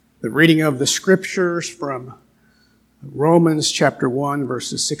The reading of the scriptures from Romans chapter 1,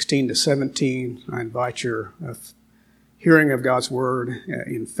 verses 16 to 17. I invite your hearing of God's word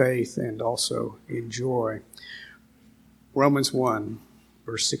in faith and also in joy. Romans 1,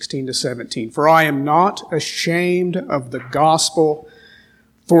 verse 16 to 17. For I am not ashamed of the gospel,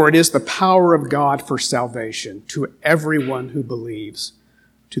 for it is the power of God for salvation to everyone who believes,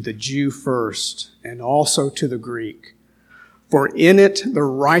 to the Jew first, and also to the Greek. For in it the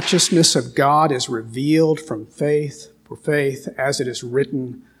righteousness of God is revealed from faith for faith, as it is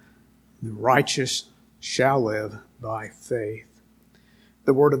written, the righteous shall live by faith.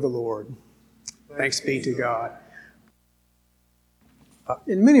 The word of the Lord. Thanks be to God.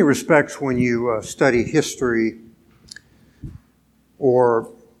 In many respects, when you study history or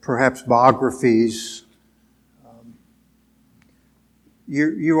perhaps biographies,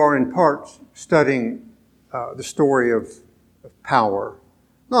 you are in part studying the story of power.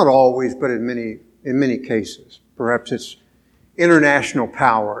 Not always, but in many cases. Perhaps it's international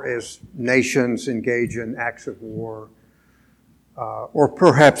power as nations engage in acts of war, or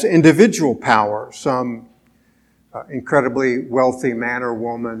perhaps individual power, some incredibly wealthy man or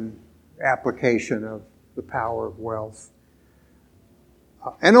woman application of the power of wealth.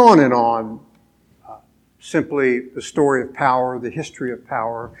 And on. Simply the story of power, the history of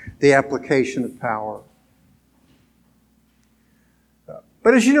power, the application of power.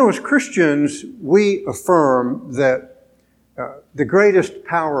 But as you know, as Christians, we affirm that the greatest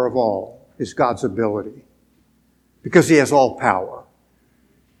power of all is God's ability, because He has all power.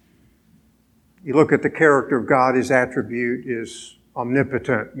 You look at the character of God, His attribute is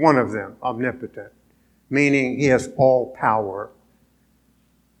omnipotent, one of them, omnipotent, meaning He has all power.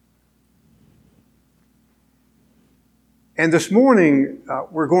 And this morning,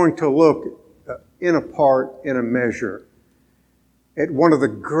 we're going to look in a measure, at one of the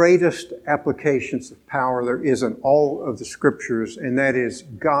greatest applications of power there is in all of the Scriptures, and that is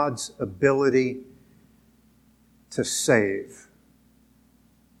God's ability to save.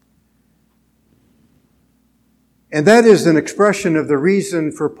 And that is an expression of the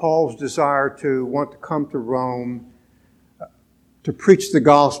reason for Paul's desire to want to come to Rome to preach the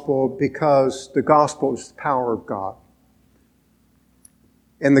gospel, because the gospel is the power of God.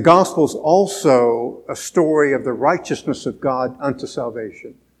 And the gospel is also a story of the righteousness of God unto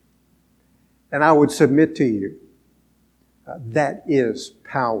salvation. And I would submit to you, that is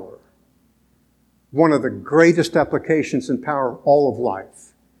power. One of the greatest applications in power of all of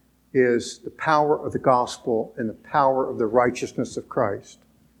life is the power of the gospel and the power of the righteousness of Christ.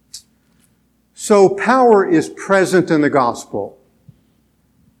 So power is present in the gospel.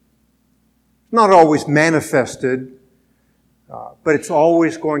 Not always manifested, but it's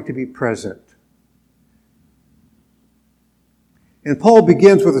always going to be present. And Paul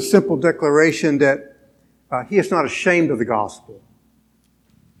begins with a simple declaration that he is not ashamed of the gospel.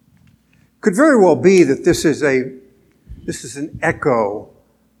 Could very well be that this is an echo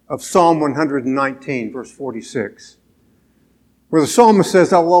of Psalm 119, verse 46, where the psalmist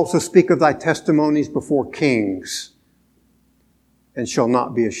says, I will also speak of thy testimonies before kings, and shall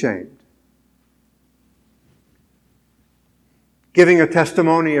not be ashamed. Giving a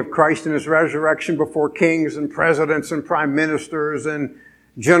testimony of Christ and His resurrection before kings and presidents and prime ministers and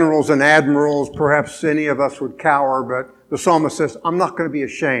generals and admirals, perhaps any of us would cower, but the psalmist says, I'm not going to be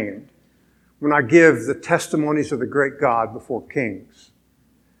ashamed when I give the testimonies of the great God before kings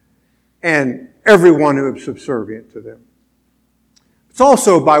and everyone who is subservient to them. It's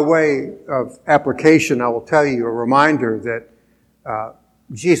also, by way of application, I will tell you a reminder that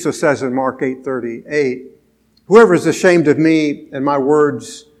Jesus says in Mark 8:38, whoever is ashamed of me and my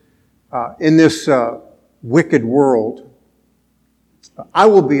words in this wicked world, I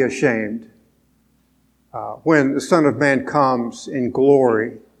will be ashamed when the Son of Man comes in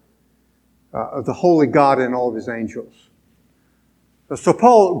glory of the holy God and all of His angels. So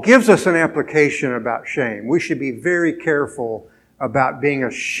Paul gives us an application about shame. We should be very careful about being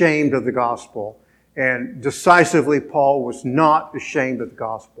ashamed of the gospel. And decisively, Paul was not ashamed of the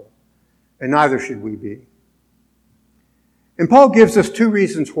gospel. And neither should we be. And Paul gives us two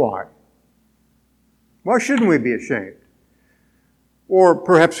reasons why. Why shouldn't we be ashamed? Or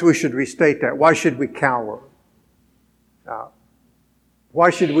perhaps we should restate that. Why should we cower?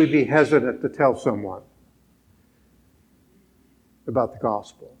 Why should we be hesitant to tell someone about the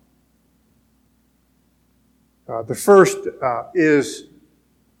gospel? The first is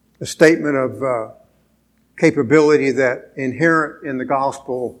a statement of capability that inherent in the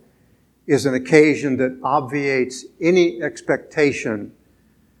gospel is an occasion that obviates any expectation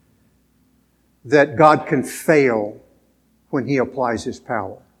that God can fail when He applies His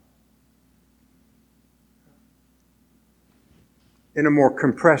power. in a more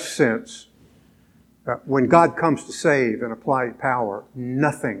compressed sense, when God comes to save and apply power,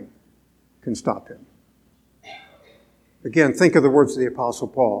 nothing can stop him. Again, think of the words of the Apostle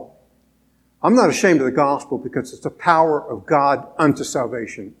Paul. I'm not ashamed of the gospel because it's the power of God unto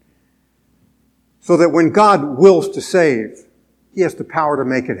salvation. So that when God wills to save, he has the power to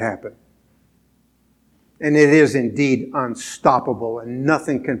make it happen. And it is indeed unstoppable, and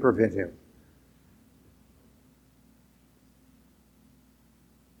nothing can prevent him.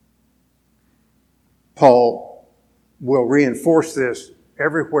 Paul will reinforce this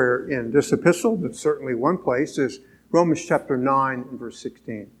everywhere in this epistle, but certainly one place is Romans chapter 9 and verse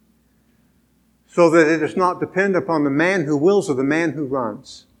 16. So that it does not depend upon the man who wills or the man who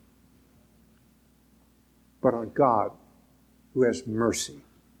runs, but on God who has mercy.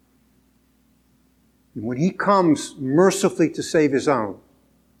 And when he comes mercifully to save his own,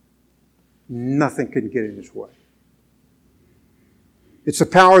 nothing can get in his way. It's a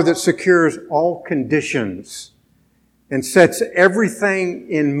power that secures all conditions and sets everything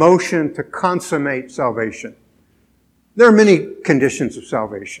in motion to consummate salvation. There are many conditions of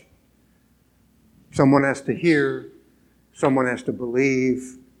salvation. Someone has to hear, someone has to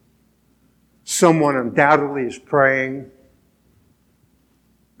believe, someone undoubtedly is praying.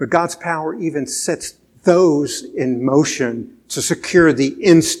 But God's power even sets those in motion to secure the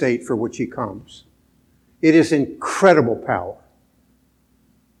end state for which he comes. It is incredible power.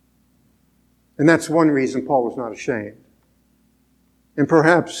 And that's one reason Paul was not ashamed. And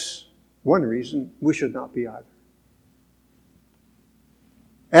perhaps one reason we should not be either.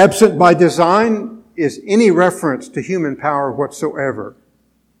 Absent by design is any reference to human power whatsoever.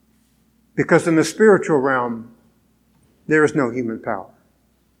 Because in the spiritual realm, there is no human power.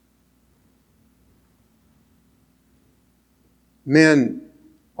 Men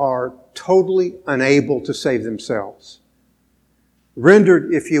are totally unable to save themselves.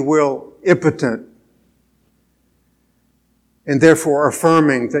 Rendered, if you will, impotent. And therefore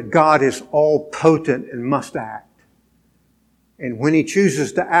affirming that God is all potent and must act. And when he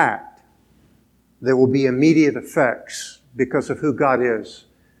chooses to act, there will be immediate effects because of who God is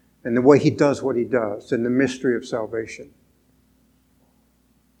and the way he does what he does and the mystery of salvation.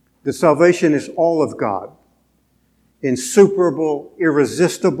 The salvation is all of God. Insuperable,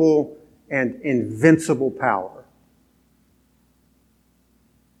 irresistible, and invincible power.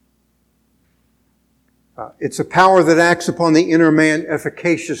 It's a power that acts upon the inner man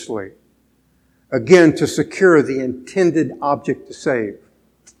efficaciously. Again, to secure the intended object to save.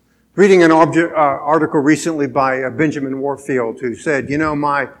 Reading an article recently by Benjamin Warfield, who said,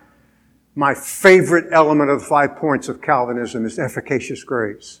 my favorite element of the 5 points of Calvinism is efficacious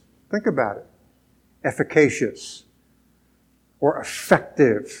grace. Think about it. Efficacious. Or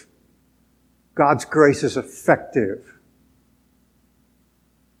effective. God's grace is effective.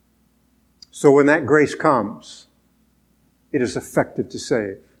 So when that grace comes, it is effective to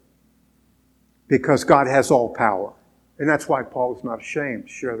save. Because God has all power. And that's why Paul is not ashamed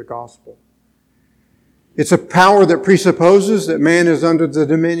to share the gospel. It's a power that presupposes that man is under the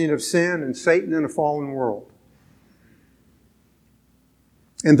dominion of sin and Satan in a fallen world.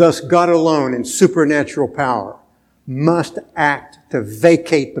 And thus God alone in supernatural power must act to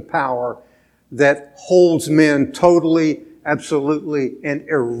vacate the power that holds men totally, absolutely, and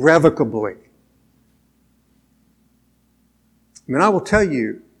irrevocably. I mean, I will tell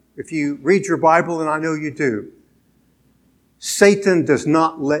you, if you read your Bible, and I know you do, Satan does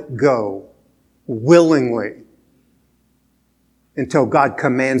not let go willingly until God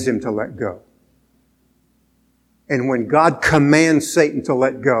commands him to let go. And when God commands Satan to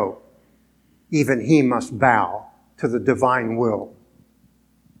let go, even he must bow to the divine will.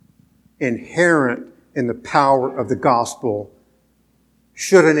 Inherent in the power of the gospel,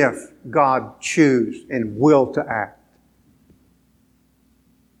 should and if God choose and will to act.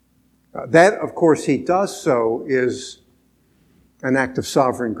 That, of course, he does so is an act of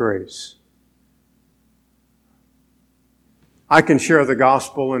sovereign grace. I can share the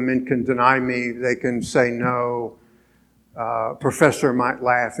gospel and men can deny me. They can say no. Professor might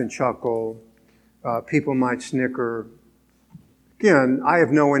laugh and chuckle. People might snicker. Again, I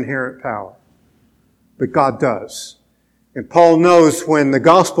have no inherent power. But God does. And Paul knows when the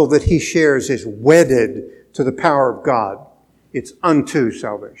gospel that he shares is wedded to the power of God, it's unto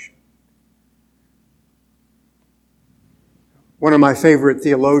salvation. One of my favorite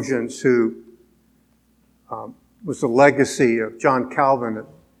theologians who was the legacy of John Calvin at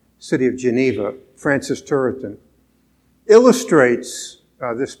the city of Geneva, Francis Turretin, illustrates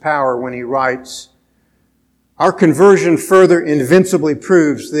this power when he writes, "Our conversion further invincibly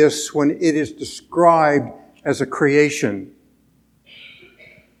proves this when it is described as a creation.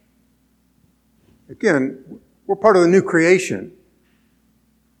 Again, we're part of the new creation.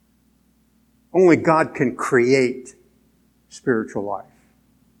 Only God can create spiritual life.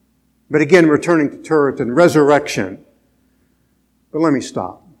 But again, returning to Turretin, resurrection. But let me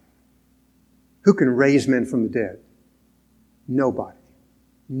stop. Who can raise men from the dead? Nobody.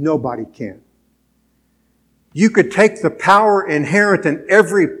 Nobody can. You could take the power inherent in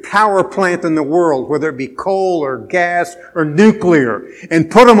every power plant in the world, whether it be coal or gas or nuclear, and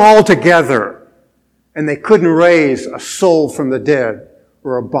put them all together, and they couldn't raise a soul from the dead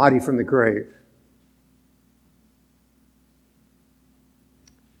or a body from the grave.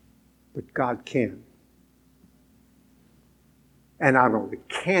 But God can. And not only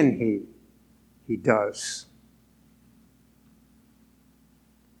can He does.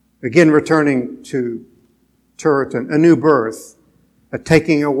 Again, returning to Turretin, a new birth, a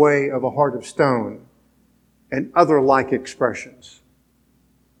taking away of a heart of stone, and other like expressions.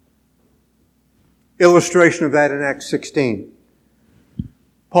 Illustration of that in Acts 16.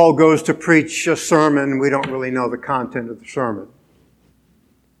 Paul goes to preach a sermon. We don't really know the content of the sermon.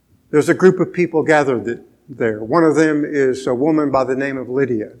 There's a group of people gathered there. One of them is a woman by the name of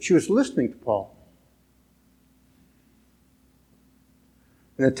Lydia. She was listening to Paul.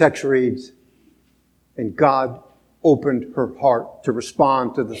 And the text reads, and God opened her heart to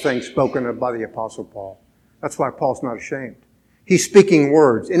respond to the things spoken of by the Apostle Paul. That's why Paul's not ashamed. He's speaking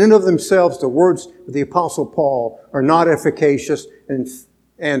words. In and of themselves, the words of the Apostle Paul are not efficacious and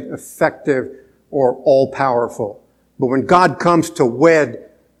effective or all-powerful. But when God comes to wed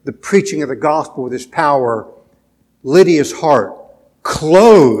the preaching of the gospel with His power, Lydia's heart,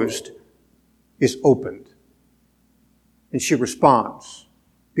 closed, is opened. And she responds,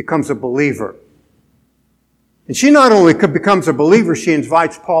 becomes a believer. And she not only becomes a believer, she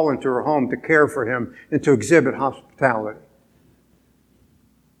invites Paul into her home to care for him and to exhibit hospitality.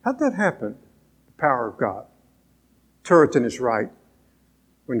 How'd that happen? The power of God. Turretin is right.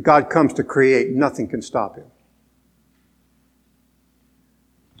 When God comes to create, nothing can stop Him.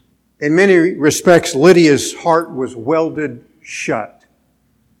 In many respects, Lydia's heart was welded shut.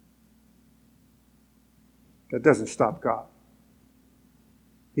 That doesn't stop God.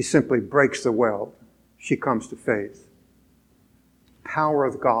 He simply breaks the weld. She comes to faith. Power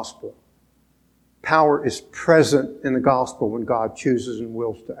of the gospel. Power is present in the gospel when God chooses and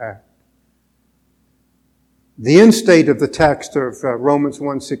wills to act. The end state of the text of Romans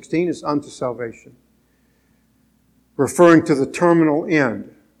 1:16 is unto salvation, referring to the terminal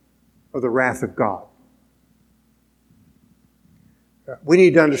end of the wrath of God. We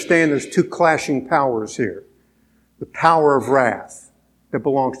need to understand there's two clashing powers here. The power of wrath that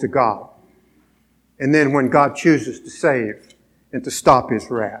belongs to God. And then when God chooses to save and to stop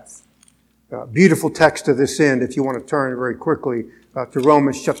His wrath. Beautiful text to this end, if you want to turn very quickly to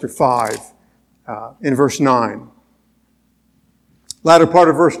Romans chapter 5 in verse 9. Latter part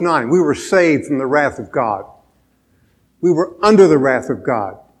of verse 9. We were saved from the wrath of God. We were under the wrath of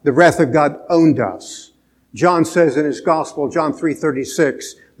God. The wrath of God owned us. John says in his gospel, John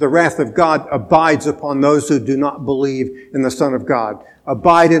 3:36, the wrath of God abides upon those who do not believe in the Son of God.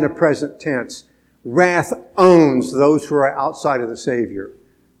 Abide in a present tense. Wrath owns those who are outside of the Savior.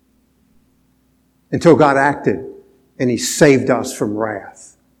 Until God acted and He saved us from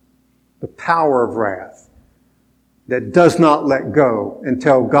wrath. The power of wrath that does not let go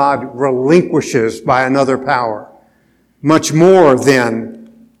until God relinquishes by another power. Much more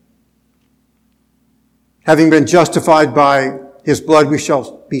then, having been justified by His blood, we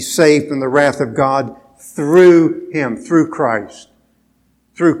shall be saved from the wrath of God through Him, through Christ.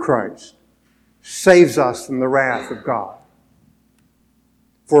 Through Christ. Saves us from the wrath of God.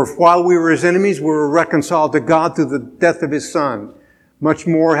 For if while we were His enemies, we were reconciled to God through the death of His Son, much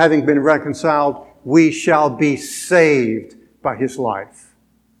more, having been reconciled, we shall be saved by His life.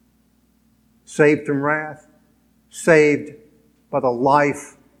 Saved from wrath, saved by the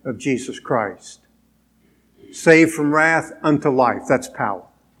life of Jesus Christ. Saved from wrath unto life. That's power.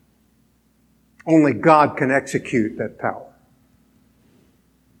 Only God can execute that power.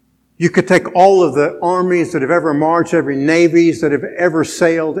 You could take all of the armies that have ever marched, every navies that have ever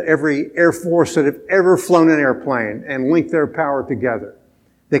sailed, every air force that have ever flown an airplane, and link their power together.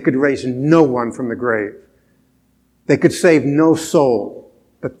 They could raise no one from the grave. They could save no soul,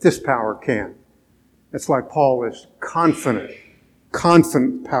 but this power can. That's why Paul is confident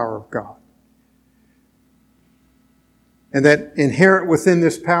power of God. And that inherent within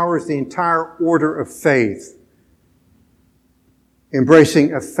this power is the entire order of faith,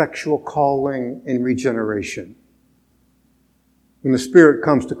 embracing effectual calling and regeneration. When the Spirit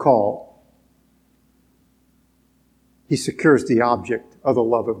comes to call, He secures the object of the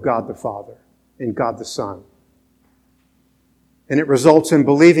love of God the Father in God the Son. And it results in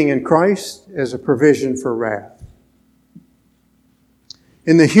believing in Christ as a provision for wrath.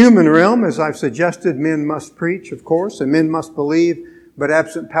 In the human realm, as I've suggested, men must preach, of course, and men must believe, but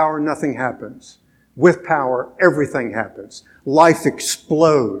absent power, nothing happens. With power, everything happens. Life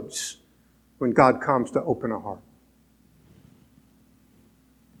explodes when God comes to open a heart.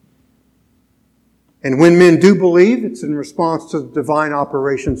 And when men do believe, it's in response to the divine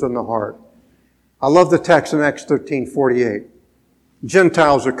operations in the heart. I love the text in Acts 13:48.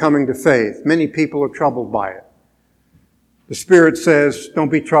 Gentiles are coming to faith. Many people are troubled by it. The Spirit says,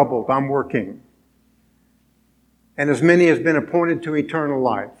 don't be troubled, I'm working. And as many as been appointed to eternal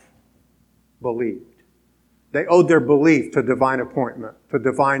life believed. They owed their belief to divine appointment, to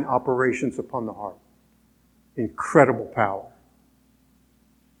divine operations upon the heart. Incredible power.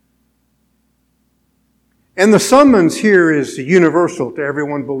 And the summons here is universal to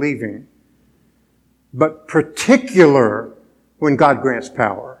everyone believing, but particular when God grants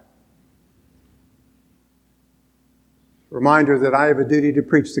power. Reminder that I have a duty to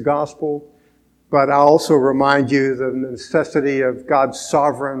preach the gospel, but I also remind you the necessity of God's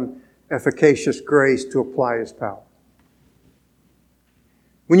sovereign, efficacious grace to apply His power.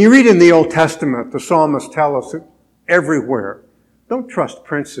 When you read in the Old Testament, the psalmists tell us everywhere, don't trust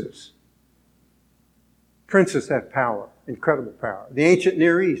princes. Princes have power, incredible power. The ancient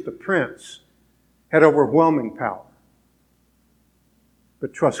Near East, a prince had overwhelming power.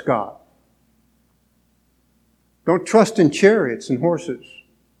 But trust God. Don't trust in chariots and horses.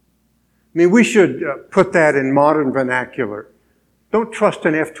 I mean, we should put that in modern vernacular. Don't trust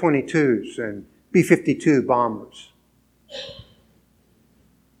in F-22s and B-52 bombers.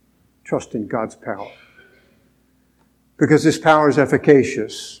 Trust in God's power. Because His power is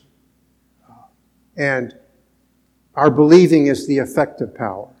efficacious. And our believing is the effective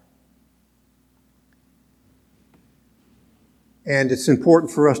power. And it's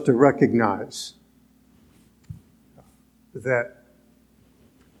important for us to recognize that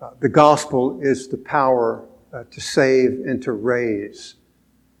the gospel is the power to save and to raise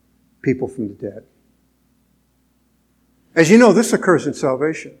people from the dead. As you know, this occurs in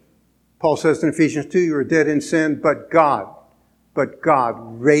salvation. Paul says in Ephesians 2, you are dead in sin, but God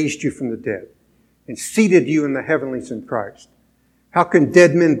raised you from the dead and seated you in the heavenlies in Christ. How can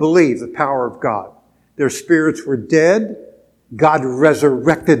dead men believe the power of God? Their spirits were dead. God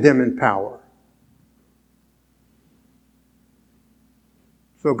resurrected them in power.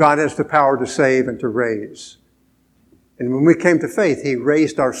 So God has the power to save and to raise. And when we came to faith, He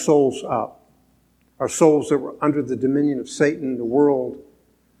raised our souls up. Our souls that were under the dominion of Satan, the world,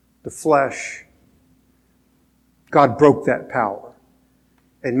 the flesh. God broke that power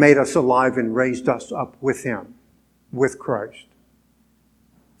and made us alive and raised us up with Him, with Christ.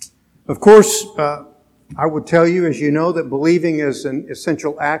 Of course, I would tell you, as you know, that believing is an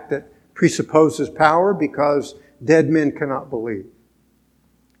essential act that presupposes power because dead men cannot believe.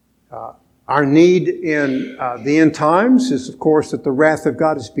 Our need in the end times is, of course, that the wrath of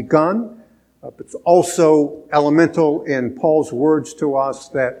God has begun. But it's also elemental in Paul's words to us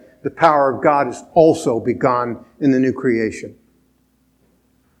that the power of God has also begun in the new creation.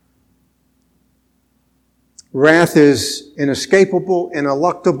 Wrath is inescapable,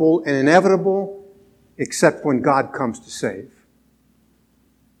 ineluctable, and inevitable, except when God comes to save.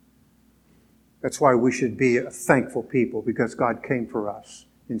 That's why we should be a thankful people, because God came for us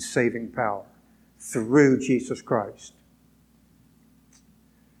in saving power through Jesus Christ.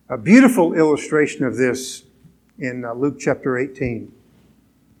 A beautiful illustration of this in Luke chapter 18.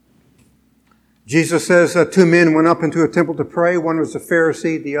 Jesus says, two men went up into a temple to pray. One was a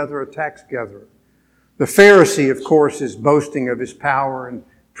Pharisee, the other a tax gatherer. The Pharisee, of course, is boasting of his power and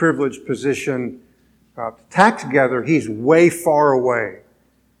privileged position. The tax gatherer, he's way far away.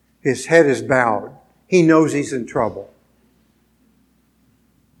 His head is bowed. He knows he's in trouble.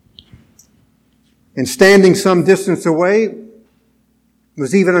 And standing some distance away,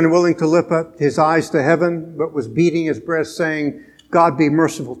 was even unwilling to lift up his eyes to heaven, but was beating his breast, saying, God be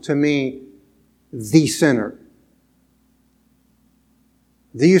merciful to me, the sinner.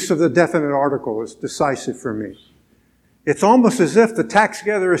 The use of the definite article is decisive for me. It's almost as if the tax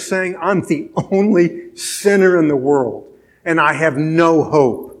gatherer is saying, I'm the only sinner in the world, and I have no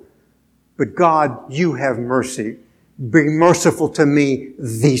hope. But God, you have mercy. Be merciful to me,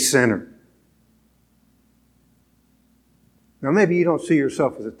 the sinner. Now, maybe you don't see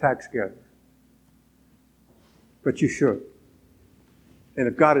yourself as a tax gatherer, but you should. And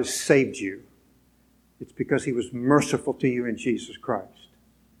if God has saved you, it's because He was merciful to you in Jesus Christ.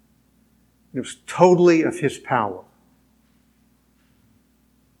 It was totally of His power.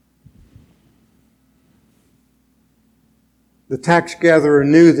 The tax gatherer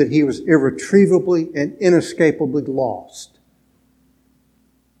knew that he was irretrievably and inescapably lost,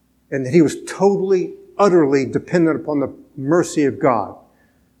 and that he was totally, utterly dependent upon the mercy of God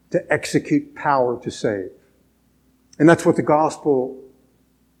to execute power to save. And that's what the gospel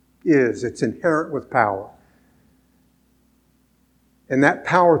is. It's inherent with power. And that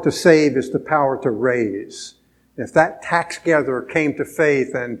power to save is the power to raise. And if that tax gatherer came to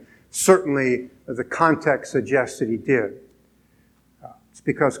faith, and certainly the context suggests that he did, it's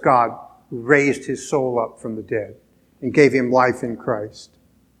because God raised his soul up from the dead and gave him life in Christ.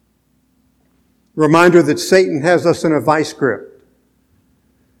 Reminder that Satan has us in a vice grip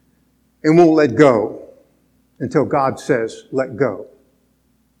and won't let go until God says, let go.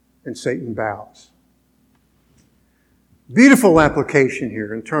 And Satan bows. Beautiful application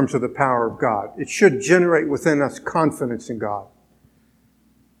here in terms of the power of God. It should generate within us confidence in God,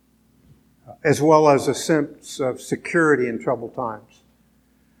 as well as a sense of security in troubled times.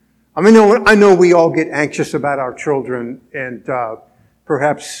 I know we all get anxious about our children, and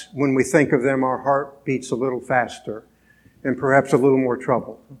perhaps when we think of them, our heart beats a little faster and perhaps a little more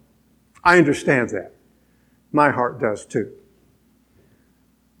troubled. I understand that. My heart does too.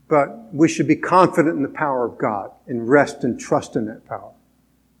 But we should be confident in the power of God and rest and trust in that power.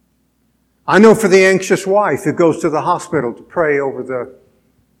 I know for the anxious wife who goes to the hospital to pray over the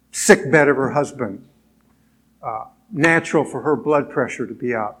sick bed of her husband, natural for her blood pressure to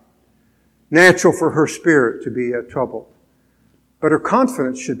be up, natural for her spirit to be troubled. But her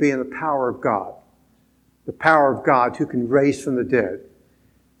confidence should be in the power of God who can raise from the dead,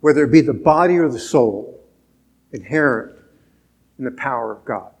 whether it be the body or the soul, inherent in the power of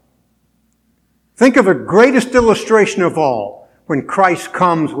God. Think of the greatest illustration of all, when Christ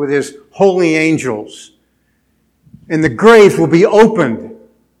comes with his holy angels, and the grave will be opened,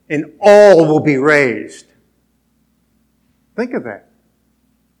 and all will be raised. Think of that.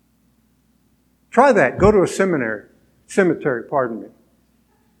 Try that. Go to a cemetery,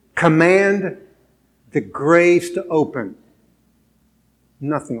 Command the graves to open.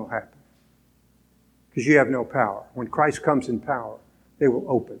 Nothing will happen. Because you have no power. When Christ comes in power, they will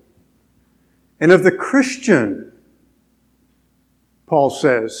open. And of the Christian, Paul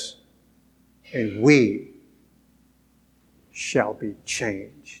says, and we shall be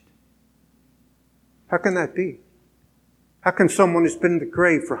changed. How can that be? How can someone who's been in the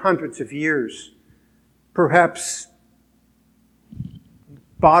grave for hundreds of years, perhaps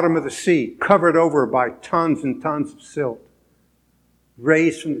bottom of the sea, covered over by tons and tons of silt,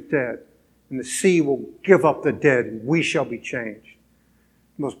 raised from the dead, and the sea will give up the dead, and we shall be changed?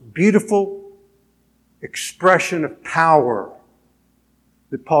 The most beautiful expression of power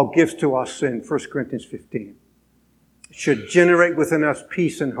that Paul gives to us in 1 Corinthians 15. It should generate within us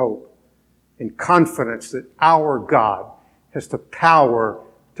peace and hope and confidence that our God has the power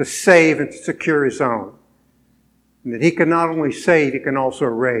to save and to secure his own. And that he can not only save, he can also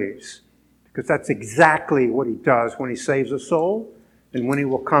raise. Because that's exactly what he does when he saves a soul and when he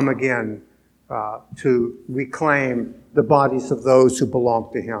will come again to reclaim the bodies of those who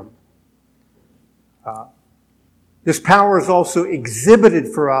belong to him. This power is also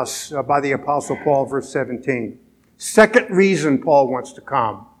exhibited for us by the Apostle Paul, verse 17. Second reason Paul wants to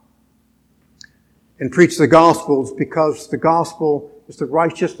come and preach the gospel is because the gospel is the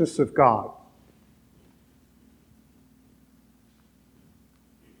righteousness of God.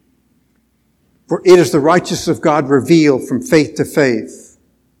 For it is the righteousness of God revealed from faith to faith.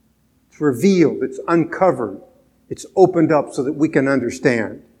 It's revealed, it's uncovered, it's opened up so that we can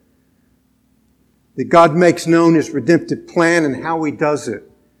understand. That God makes known his redemptive plan and how he does it.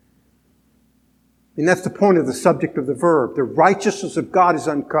 And that's the point of the subject of the verb. The righteousness of God is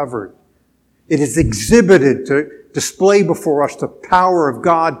uncovered. It is exhibited to display before us the power of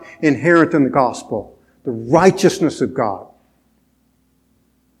God inherent in the gospel. The righteousness of God.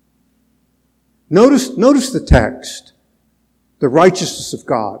 Notice the text. The righteousness of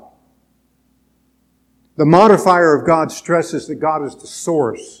God. The modifier of God stresses that God is the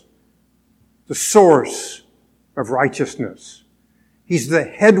source of righteousness. He's the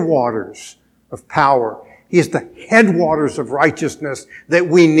headwaters of power. He is the headwaters of righteousness that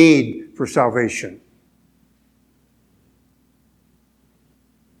we need for salvation.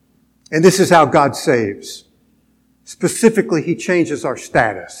 And this is how God saves. Specifically, he changes our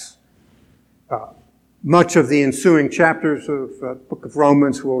status. Much of the ensuing chapters of the book of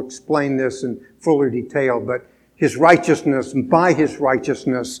Romans will explain this in fuller detail, but his righteousness, and by his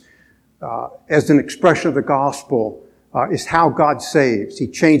righteousness, as an expression of the gospel, is how God saves. He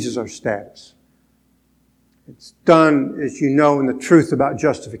changes our status. It's done, as you know, in the truth about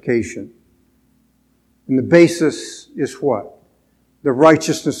justification. And the basis is what? the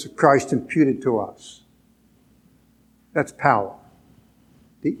righteousness of Christ imputed to us. That's power.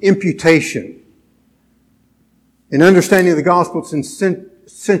 The imputation. In understanding the gospel, it's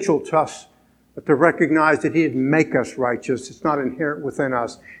essential to us to recognize that He didn't make us righteous. It's not inherent within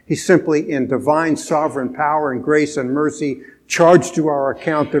us. He's simply in divine sovereign power and grace and mercy charged to our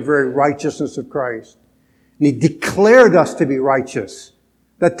account the very righteousness of Christ. And He declared us to be righteous.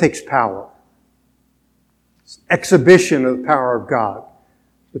 That takes power. It's an exhibition of the power of God.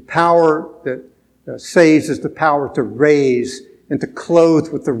 The power that saves is the power to raise and to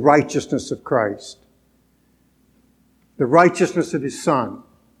clothe with the righteousness of Christ. The righteousness of His Son.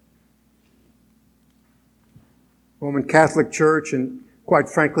 Roman Catholic Church and, quite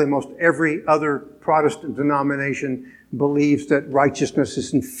frankly, most every other Protestant denomination believes that righteousness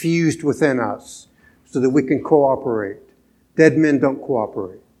is infused within us so that we can cooperate. Dead men don't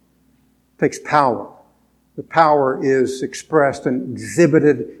cooperate. It takes power. The power is expressed and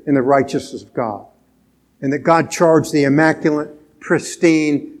exhibited in the righteousness of God. And that God charged the immaculate,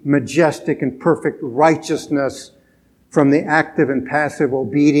 pristine, majestic, and perfect righteousness from the active and passive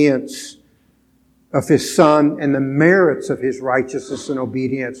obedience of His Son and the merits of His righteousness and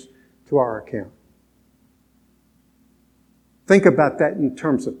obedience to our account. Think about that in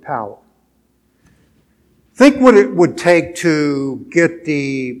terms of power. Think what it would take to get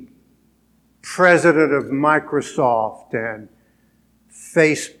the president of Microsoft and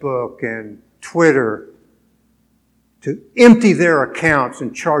Facebook and Twitter to empty their accounts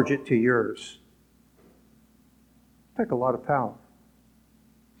and charge it to yours. It'd take a lot of power.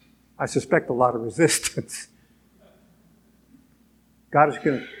 I suspect a lot of resistance. God is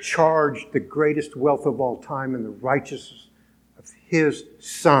going to charge the greatest wealth of all time in the righteousness of His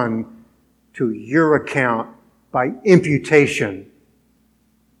Son to your account by imputation,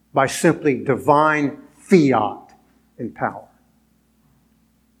 by simply divine fiat and power.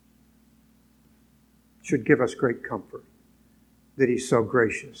 It should give us great comfort that He's so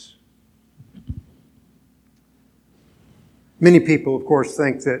gracious. Many people, of course,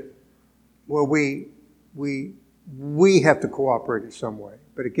 think that, well, we have to cooperate in some way.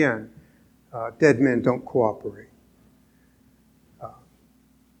 But again, dead men don't cooperate.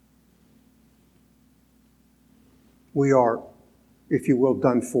 We are, if you will,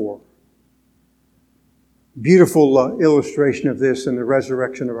 done for. Beautiful illustration of this in the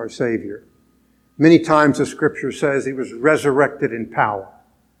resurrection of our Savior. Many times the Scripture says He was resurrected in power.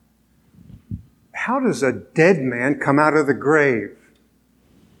 How does a dead man come out of the grave?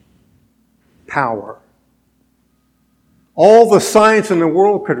 Power. All the science in the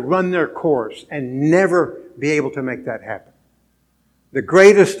world could run their course and never be able to make that happen. The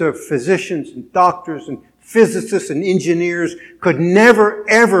greatest of physicians and doctors and physicists and engineers could never,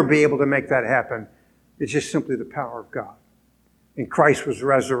 ever be able to make that happen. It's just simply the power of God. And Christ was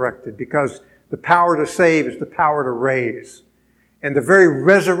resurrected because the power to save is the power to raise. And the very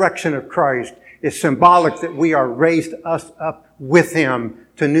resurrection of Christ is symbolic that we are raised us up with Him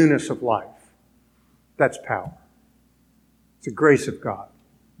to newness of life. That's power. It's the grace of God.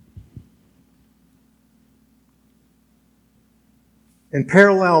 In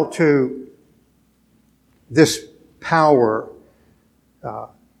parallel to this power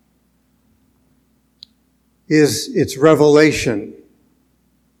is its revelation,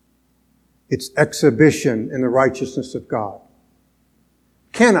 its exhibition in the righteousness of God.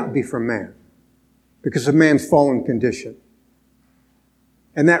 Cannot be from man because of man's fallen condition.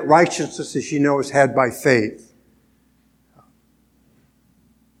 And that righteousness, as you know, is had by faith.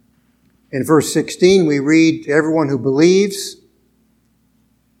 In verse 16, we read, to everyone who believes.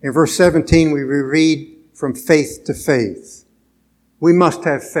 In verse 17, we read, from faith to faith. We must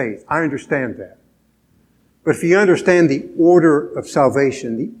have faith. I understand that. But if you understand the order of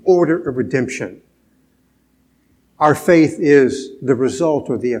salvation, the order of redemption, our faith is the result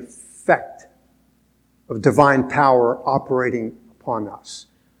or the effect of divine power operating upon us.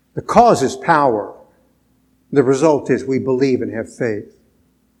 The cause is power. The result is we believe and have faith.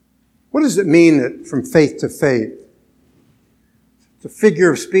 What does it mean that from faith to faith? It's a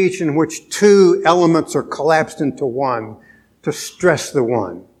figure of speech in which two elements are collapsed into one to stress the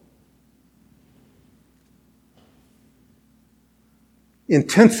one.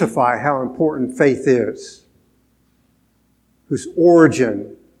 Intensify how important faith is, whose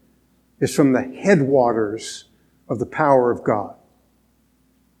origin is from the headwaters of the power of God.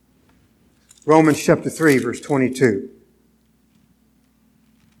 Romans chapter 3, verse 22.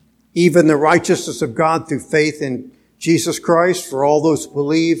 Even the righteousness of God through faith in Jesus Christ for all those who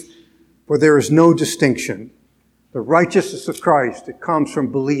believe, for there is no distinction. The righteousness of Christ, it comes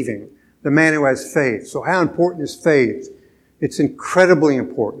from believing, the man who has faith. So how important is faith? It's incredibly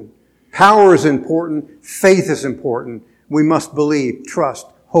important. Power is important. Faith is important. We must believe, trust,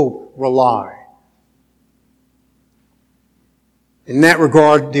 hope, rely. In that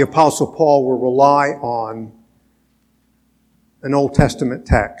regard, the Apostle Paul will rely on an Old Testament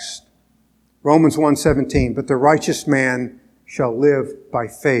text. Romans 1:17, but the righteous man shall live by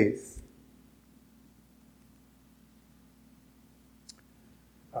faith.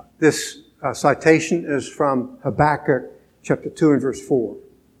 This citation is from Habakkuk chapter 2 and verse 4.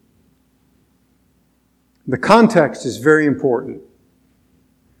 The context is very important.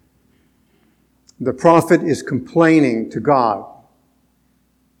 The prophet is complaining to God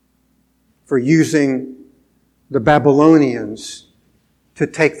for using the Babylonians to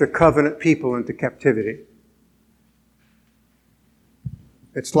take the covenant people into captivity.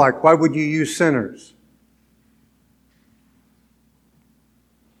 It's like, why would you use sinners?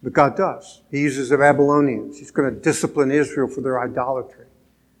 But God does. He uses the Babylonians. He's going to discipline Israel for their idolatry.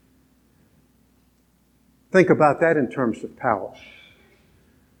 Think about that in terms of power.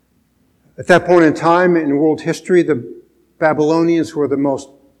 At that point in time in world history, the Babylonians were the most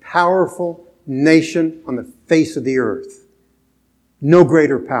powerful nation on the face of the earth. No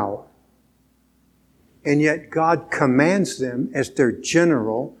greater power. And yet God commands them as their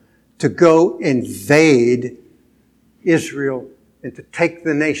general to go invade Israel and to take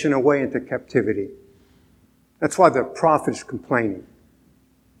the nation away into captivity. That's why the prophet is complaining.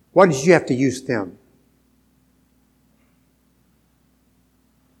 Why did you have to use them?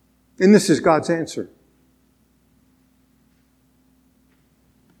 And this is God's answer.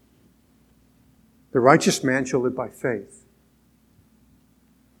 The righteous man shall live by faith.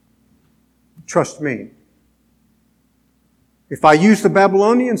 Trust me. If I use the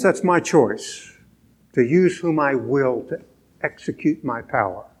Babylonians, that's my choice. To use whom I will to execute my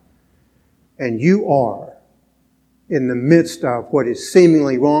power. And you are in the midst of what is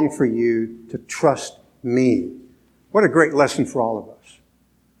seemingly wrong for you to trust me. What a great lesson for all of us.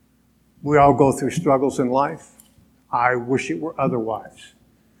 We all go through struggles in life. I wish it were otherwise.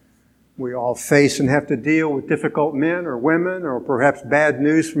 We all face and have to deal with difficult men or women or perhaps bad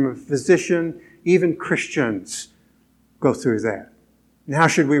news from a physician. Even Christians go through that. And how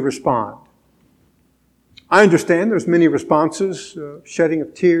should we respond? I understand there's many responses, shedding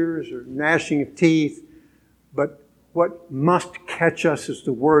of tears or gnashing of teeth. But what must catch us is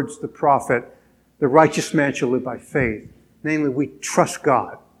the words of the prophet, the righteous man shall live by faith. Namely, we trust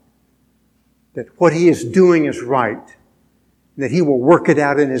God. That what He is doing is right. That He will work it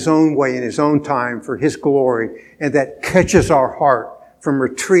out in His own way, in His own time, for His glory. And that catches our heart from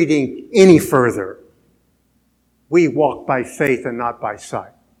retreating any further. We walk by faith and not by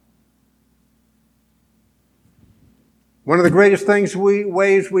sight. One of the greatest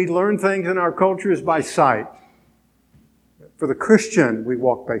ways we learn things in our culture is by sight. For the Christian, we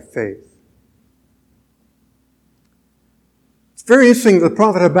walk by faith. It's very interesting, the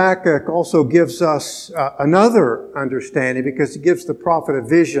prophet Habakkuk also gives us another understanding because he gives the prophet a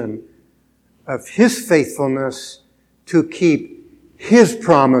vision of his faithfulness to keep his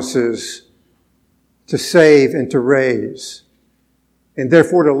promises to save and to raise, and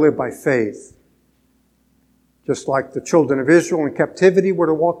therefore to live by faith. Just like the children of Israel in captivity were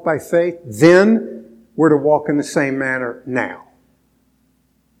to walk by faith, then we're to walk in the same manner now.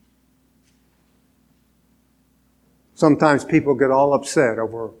 Sometimes people get all upset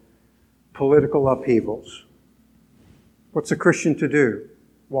over political upheavals. What's a Christian to do?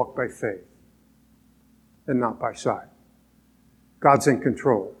 Walk by faith and not by sight. God's in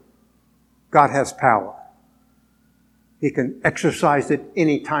control. God has power. He can exercise it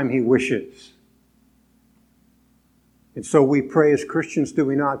any time He wishes. And so we pray as Christians, do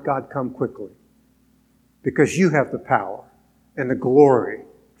we not? God, come quickly. Because you have the power and the glory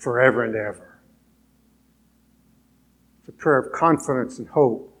forever and ever. It's a prayer of confidence and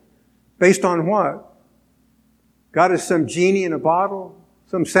hope. Based on what? God is some genie in a bottle?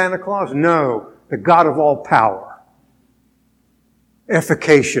 Some Santa Claus? No. The God of all power.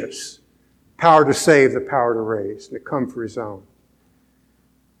 Efficacious. Power to save, the power to raise, and to come for His own.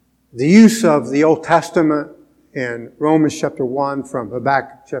 The use of the Old Testament in Romans chapter 1 from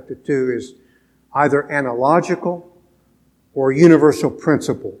Habakkuk chapter 2 is either analogical or universal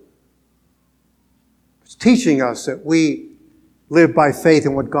principle. It's teaching us that we live by faith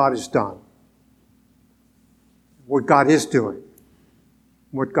in what God has done, what God is doing,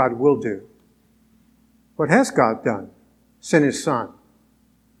 what God will do. What has God done? Sent His Son.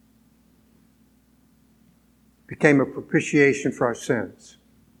 Became a propitiation for our sins.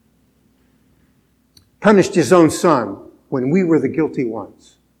 Punished His own Son when we were the guilty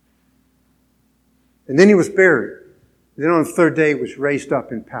ones. And then He was buried. Then on the third day, he was raised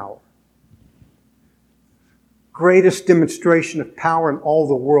up in power. Greatest demonstration of power in all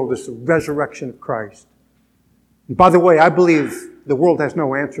the world is the resurrection of Christ. And by the way, I believe the world has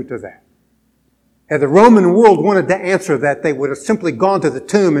no answer to that. Had the Roman world wanted to answer that, they would have simply gone to the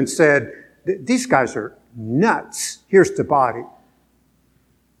tomb and said, these guys are nuts. Here's the body.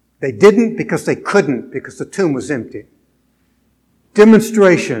 They didn't because they couldn't, because the tomb was empty.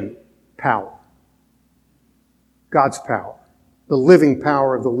 Demonstration, power. God's power. The living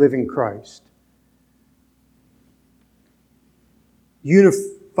power of the living Christ.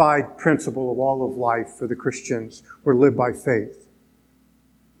 Unified principle of all of life for the Christians. We're lived by faith.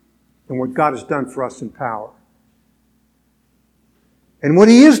 And what God has done for us in power. And what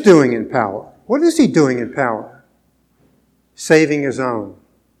He is doing in power. What is He doing in power? Saving His own.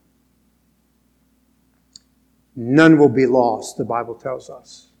 None will be lost, the Bible tells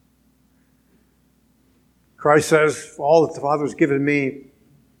us. Christ says, all that the Father has given me,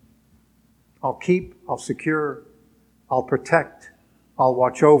 I'll keep, I'll secure, I'll protect, I'll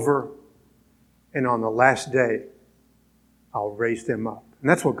watch over, and on the last day, I'll raise them up. And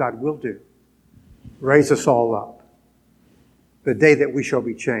that's what God will do. Raise us all up. The day that we shall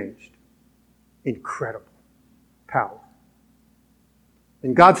be changed. Incredible power.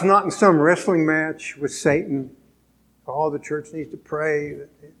 And God's not in some wrestling match with Satan. Oh, the church needs to pray.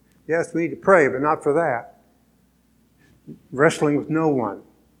 Yes, we need to pray, but not for that. Wrestling with no one.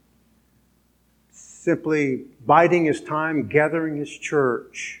 Simply biding His time, gathering His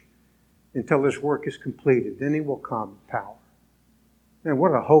church until His work is completed. Then He will come, power. And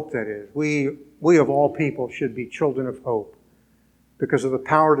what a hope that is. We of all people should be children of hope because of the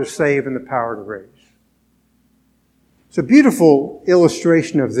power to save and the power to raise. It's a beautiful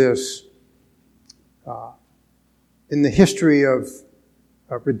illustration of this in the history of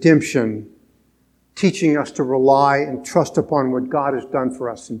redemption, teaching us to rely and trust upon what God has done for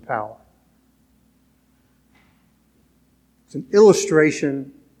us in power. It's an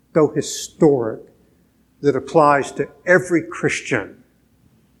illustration, though historic, that applies to every Christian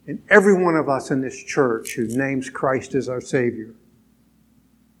and every one of us in this church who names Christ as our Savior.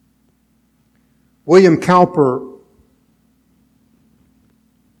 William Cowper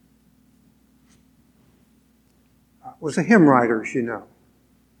was a hymn writer, as you know.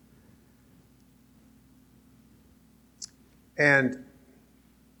 And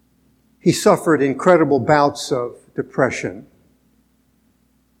he suffered incredible bouts of depression.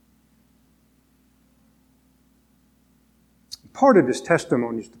 Part of his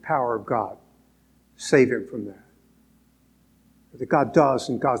testimony is the power of God to save him from that. That God does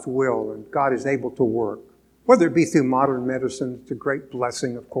and God's will, and God is able to work. Whether it be through modern medicine, it's a great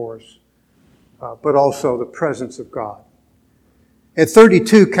blessing, of course, but also the presence of God. At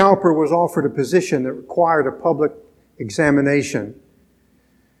 32, Cowper was offered a position that required a public examination.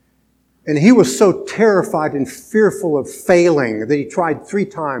 And he was so terrified and fearful of failing that he tried 3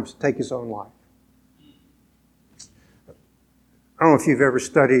 times to take his own life. I don't know if you've ever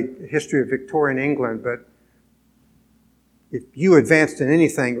studied the history of Victorian England, but if you advanced in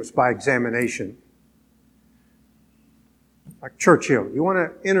anything, it was by examination. Like Churchill. You want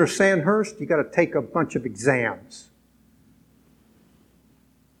to enter Sandhurst, you got to take a bunch of exams.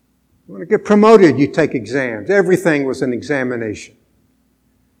 You want to get promoted, you take exams. Everything was an examination.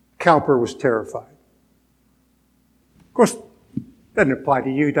 Cowper was terrified. Of course, doesn't apply to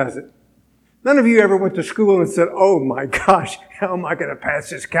you, does it? None of you ever went to school and said, oh my gosh, how am I going to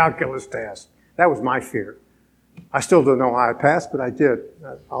pass this calculus test? That was my fear. I still don't know how I passed, but I did.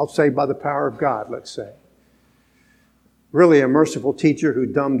 I'll say by the power of God, let's say. Really a merciful teacher who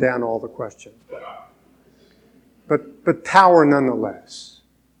dumbed down all the questions. But power nonetheless.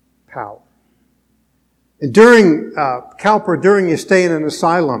 Power. And during Cowper, during his stay in an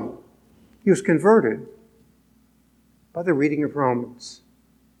asylum, he was converted by the reading of Romans.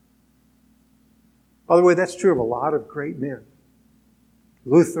 By the way, that's true of a lot of great men.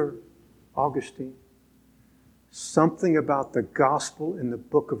 Luther, Augustine. Something about the gospel in the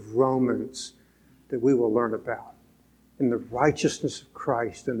book of Romans that we will learn about. In the righteousness of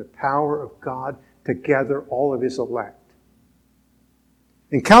Christ and the power of God to gather all of His elect.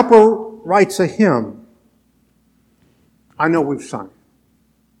 And Cowper writes a hymn. I know we've sung it.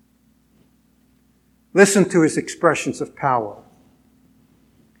 Listen to his expressions of power.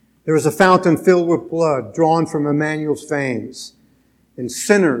 There is a fountain filled with blood drawn from Emmanuel's veins, and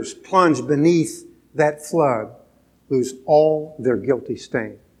sinners plunged beneath that flood lose all their guilty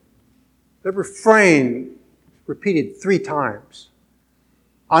stain. The refrain, repeated 3 times,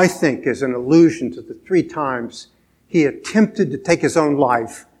 I think is an allusion to the 3 times he attempted to take his own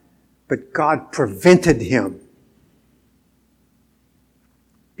life, but God prevented him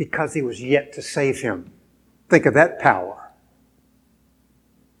because he was yet to save him. Think of that power.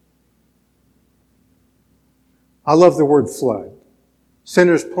 I love the word flood.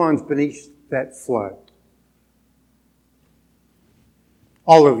 Sinners plunged beneath that flood.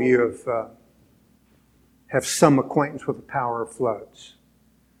 All of you have some acquaintance with the power of floods.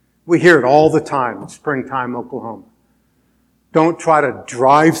 We hear it all the time in springtime Oklahoma. Don't try to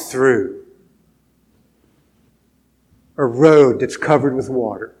drive through a road that's covered with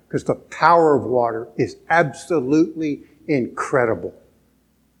water, because the power of water is absolutely incredible.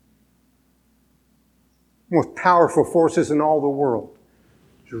 Most powerful forces in all the world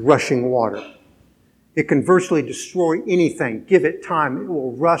is rushing water. It can virtually destroy anything. Give it time, it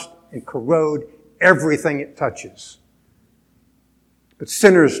will rust and corrode everything it touches. But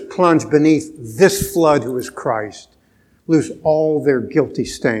sinners plunge beneath this flood who is Christ, lose all their guilty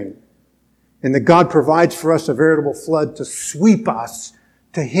stain. And that God provides for us a veritable flood to sweep us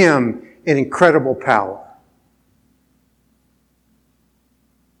to Him in incredible power.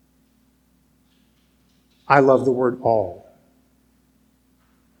 I love the word all.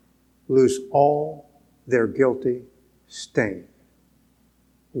 Lose all their guilty stain.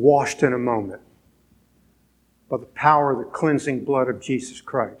 Washed in a moment by the power of the cleansing blood of Jesus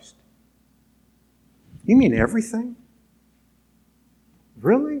Christ. You mean everything?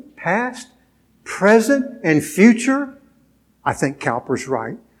 Really? Past, present, and future? I think Cowper's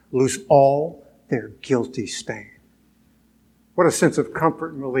right. Lose all their guilty stain. What a sense of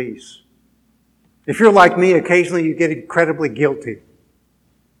comfort and release. If you're like me, occasionally you get incredibly guilty.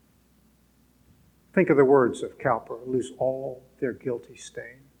 Think of the words of Cowper. Lose all their guilty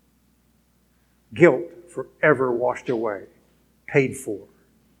stain. Guilt forever washed away, paid for.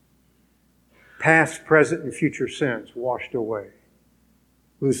 Past, present, and future sins washed away.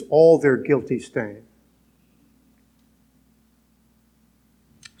 Lose all their guilty stain.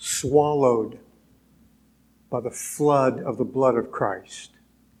 Swallowed by the flood of the blood of Christ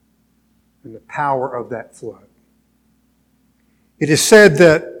and the power of that flood. It is said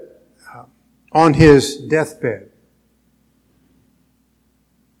that on his deathbed,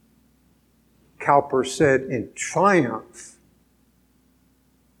 Cowper said in triumph,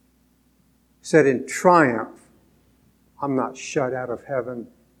 I'm not shut out of heaven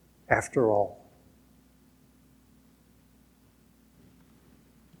after all.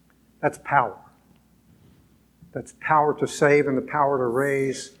 That's power. That's power to save and the power to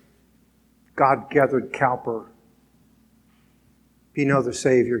raise. God gathered Cowper. If you know the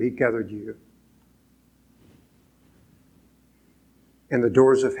Savior, He gathered you. And the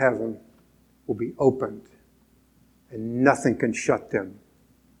doors of heaven will be opened, and nothing can shut them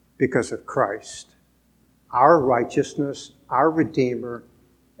because of Christ. Our righteousness, our Redeemer,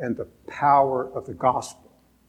 and the power of the gospel